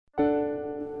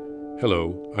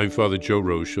Hello, I'm Father Joe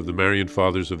Roche of the Marian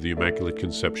Fathers of the Immaculate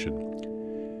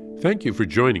Conception. Thank you for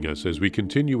joining us as we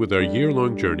continue with our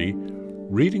year-long journey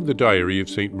reading the diary of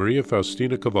St. Maria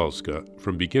Faustina Kowalska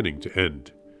from beginning to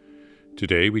end.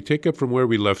 Today we take up from where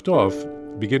we left off,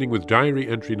 beginning with diary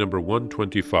entry number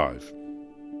 125.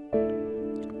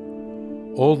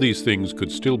 All these things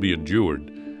could still be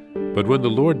endured, but when the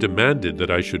Lord demanded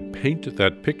that I should paint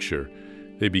that picture,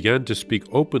 they began to speak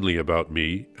openly about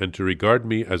me and to regard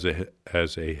me as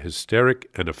a hysteric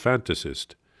and a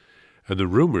fantasist, and the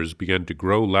rumors began to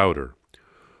grow louder.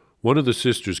 One of the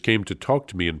sisters came to talk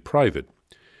to me in private.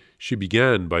 She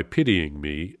began by pitying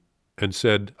me and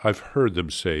said, "I've heard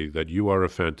them say that you are a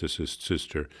fantasist,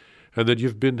 sister, and that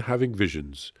you've been having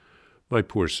visions. My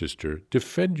poor sister,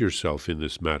 defend yourself in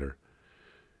this matter."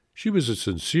 She was a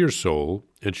sincere soul,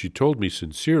 and she told me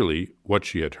sincerely what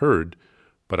she had heard,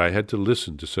 but I had to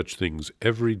listen to such things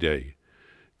every day.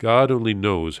 God only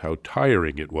knows how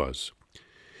tiring it was.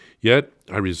 Yet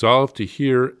I resolved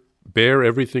to bear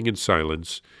everything in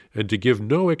silence, and to give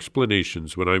no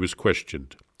explanations when I was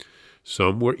questioned.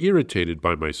 Some were irritated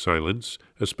by my silence,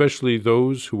 especially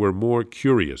those who were more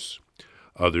curious.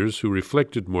 Others, who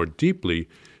reflected more deeply,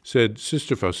 said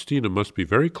Sister Faustina must be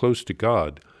very close to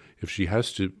God if she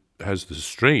has the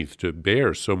strength to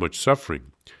bear so much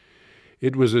suffering.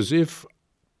 It was as if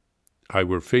I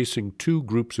were facing two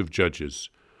groups of judges.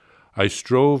 I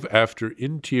strove after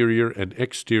interior and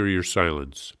exterior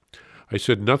silence. I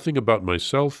said nothing about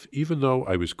myself, even though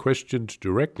I was questioned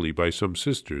directly by some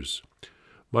sisters.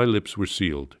 My lips were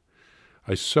sealed.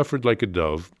 I suffered like a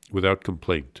dove, without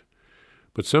complaint.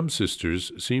 But some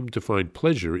sisters seemed to find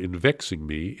pleasure in vexing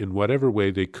me in whatever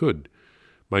way they could.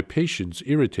 My patience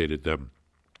irritated them.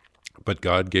 But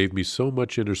God gave me so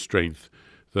much inner strength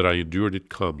that I endured it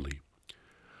calmly.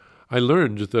 I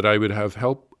learned that I would have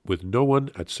help with no one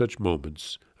at such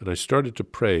moments, and I started to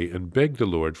pray and beg the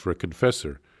Lord for a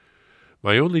confessor.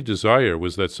 My only desire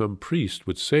was that some priest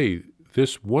would say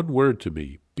this one word to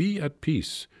me, "Be at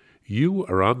peace, you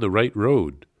are on the right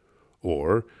road,"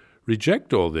 or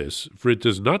 "Reject all this, for it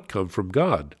does not come from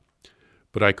God."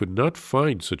 But I could not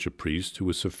find such a priest who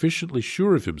was sufficiently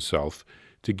sure of himself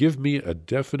to give me a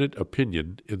definite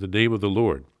opinion in the name of the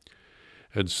Lord.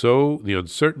 And so the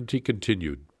uncertainty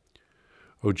continued.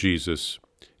 O Jesus,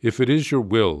 if it is your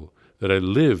will that I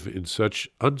live in such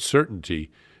uncertainty,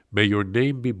 may your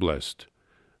name be blessed.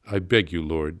 I beg you,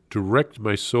 Lord, direct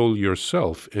my soul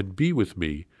yourself and be with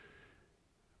me,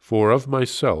 for of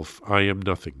myself I am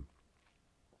nothing.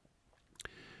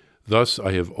 Thus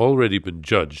I have already been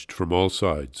judged from all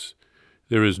sides.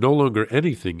 There is no longer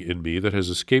anything in me that has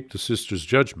escaped the sisters'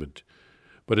 judgment,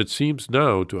 but it seems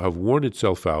now to have worn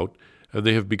itself out, and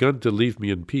they have begun to leave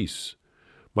me in peace.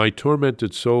 My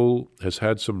tormented soul has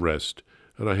had some rest,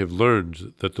 and I have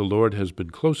learned that the Lord has been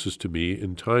closest to me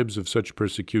in times of such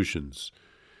persecutions.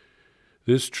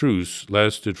 This truce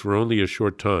lasted for only a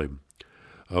short time.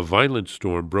 A violent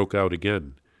storm broke out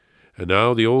again, and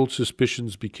now the old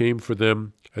suspicions became for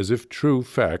them as if true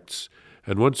facts,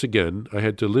 and once again I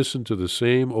had to listen to the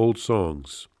same old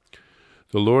songs.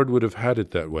 The Lord would have had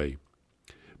it that way.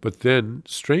 But then,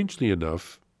 strangely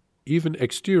enough, even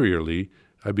exteriorly,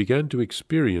 I began to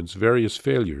experience various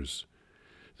failures.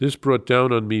 This brought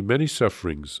down on me many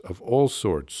sufferings of all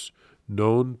sorts,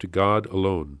 known to God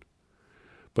alone.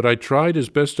 But I tried as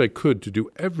best I could to do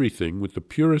everything with the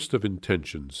purest of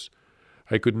intentions.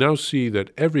 I could now see that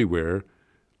everywhere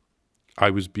I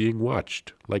was being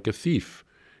watched, like a thief,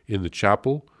 in the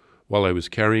chapel, while I was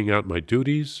carrying out my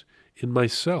duties, in my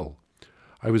cell.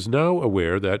 I was now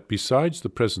aware that, besides the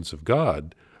presence of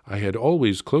God, I had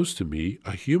always close to me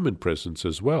a human presence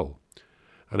as well,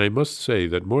 and I must say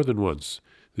that more than once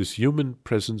this human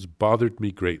presence bothered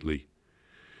me greatly.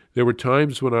 There were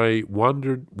times when I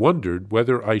wondered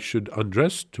whether I should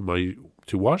undress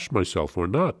to wash myself or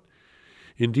not.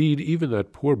 Indeed, even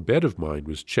that poor bed of mine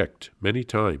was checked many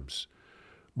times.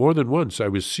 More than once I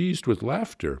was seized with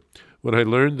laughter when I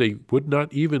learned they would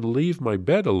not even leave my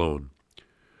bed alone.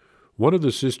 One of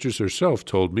the sisters herself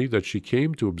told me that she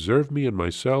came to observe me in my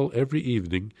cell every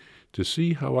evening to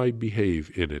see how I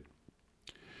behave in it.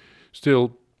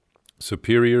 Still,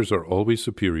 superiors are always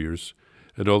superiors,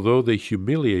 and although they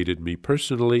humiliated me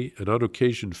personally and on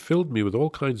occasion filled me with all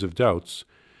kinds of doubts,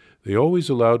 they always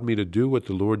allowed me to do what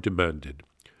the Lord demanded.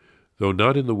 Though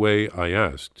not in the way I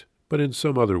asked, but in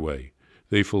some other way,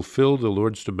 they fulfilled the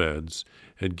Lord's demands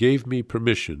and gave me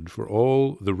permission for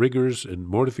all the rigors and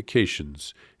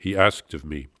mortifications he asked of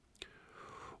me.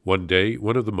 One day,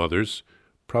 one of the mothers,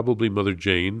 probably Mother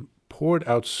Jane, poured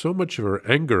out so much of her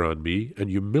anger on me and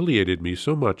humiliated me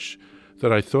so much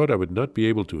that I thought I would not be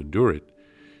able to endure it.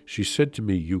 She said to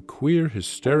me, "You queer,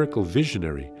 hysterical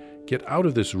visionary, get out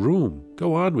of this room.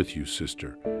 Go on with you,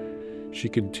 sister." She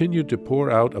continued to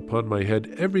pour out upon my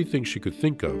head everything she could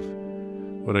think of.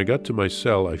 When I got to my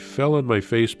cell, I fell on my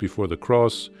face before the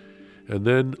cross and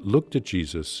then looked at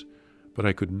Jesus, but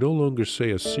I could no longer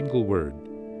say a single word.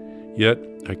 Yet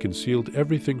I concealed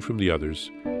everything from the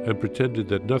others and pretended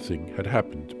that nothing had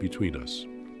happened between us.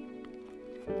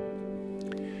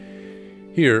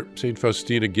 Here, St.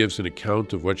 Faustina gives an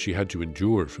account of what she had to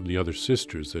endure from the other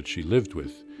sisters that she lived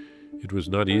with. It was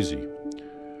not easy.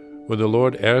 When the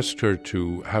Lord asked her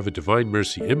to have a Divine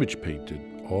Mercy image painted,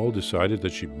 all decided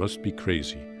that she must be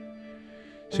crazy.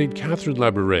 St. Catherine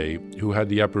Labouré, who had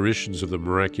the apparitions of the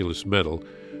miraculous medal,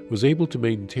 was able to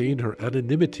maintain her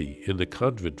anonymity in the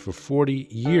convent for 40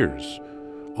 years.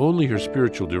 Only her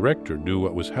spiritual director knew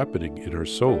what was happening in her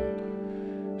soul.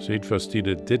 St.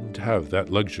 Faustina didn't have that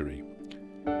luxury.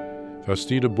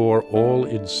 Faustina bore all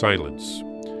in silence,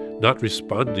 not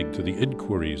responding to the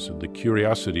inquiries and the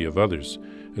curiosity of others,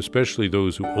 especially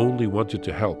those who only wanted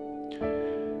to help.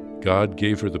 God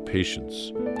gave her the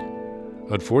patience.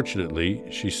 Unfortunately,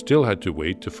 she still had to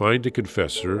wait to find a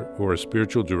confessor or a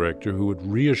spiritual director who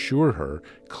would reassure her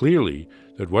clearly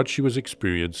that what she was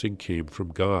experiencing came from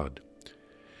God.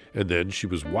 And then she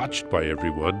was watched by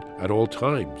everyone at all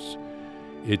times.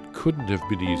 It couldn't have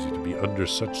been easy to be under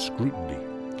such scrutiny.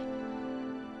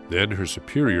 Then her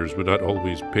superiors were not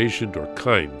always patient or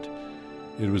kind.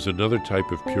 It was another type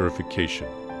of purification.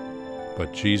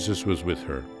 But Jesus was with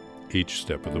her each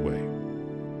step of the way.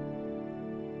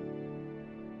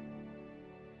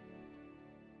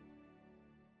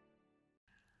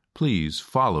 Please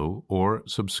follow or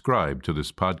subscribe to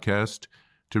this podcast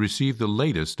to receive the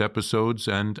latest episodes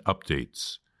and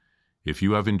updates. If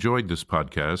you have enjoyed this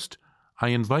podcast, I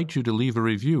invite you to leave a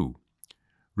review.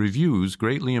 Reviews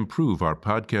greatly improve our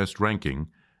podcast ranking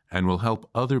and will help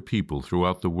other people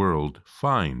throughout the world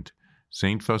find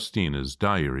St. Faustina's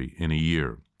Diary in a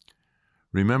Year.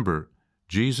 Remember,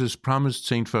 Jesus promised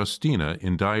St. Faustina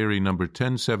in Diary number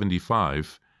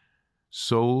 1075,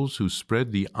 souls who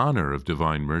spread the honor of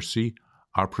divine mercy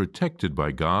are protected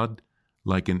by God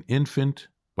like an infant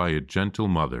by a gentle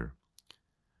mother.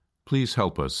 Please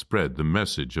help us spread the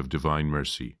message of divine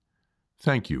mercy.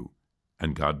 Thank you,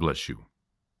 and God bless you.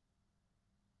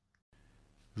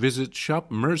 Visit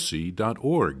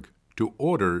shopmercy.org to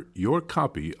order your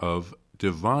copy of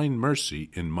Divine Mercy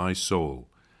in My Soul,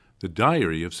 the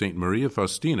Diary of St. Maria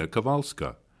Faustina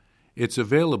Kowalska. It's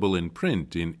available in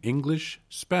print in English,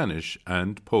 Spanish,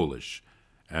 and Polish,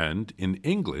 and in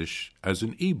English as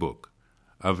an e-book,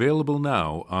 available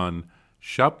now on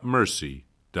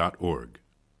shopmercy.org.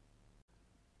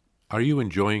 Are you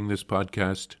enjoying this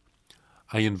podcast?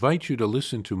 I invite you to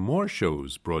listen to more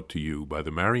shows brought to you by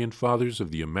the Marian Fathers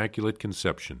of the Immaculate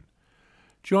Conception.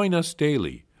 Join us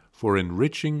daily for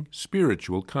enriching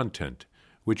spiritual content,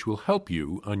 which will help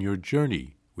you on your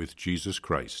journey with Jesus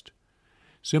Christ.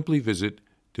 Simply visit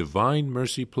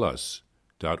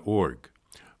DivineMercyPlus.org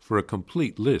for a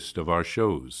complete list of our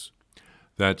shows.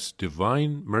 That's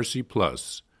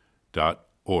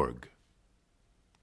DivineMercyPlus.org.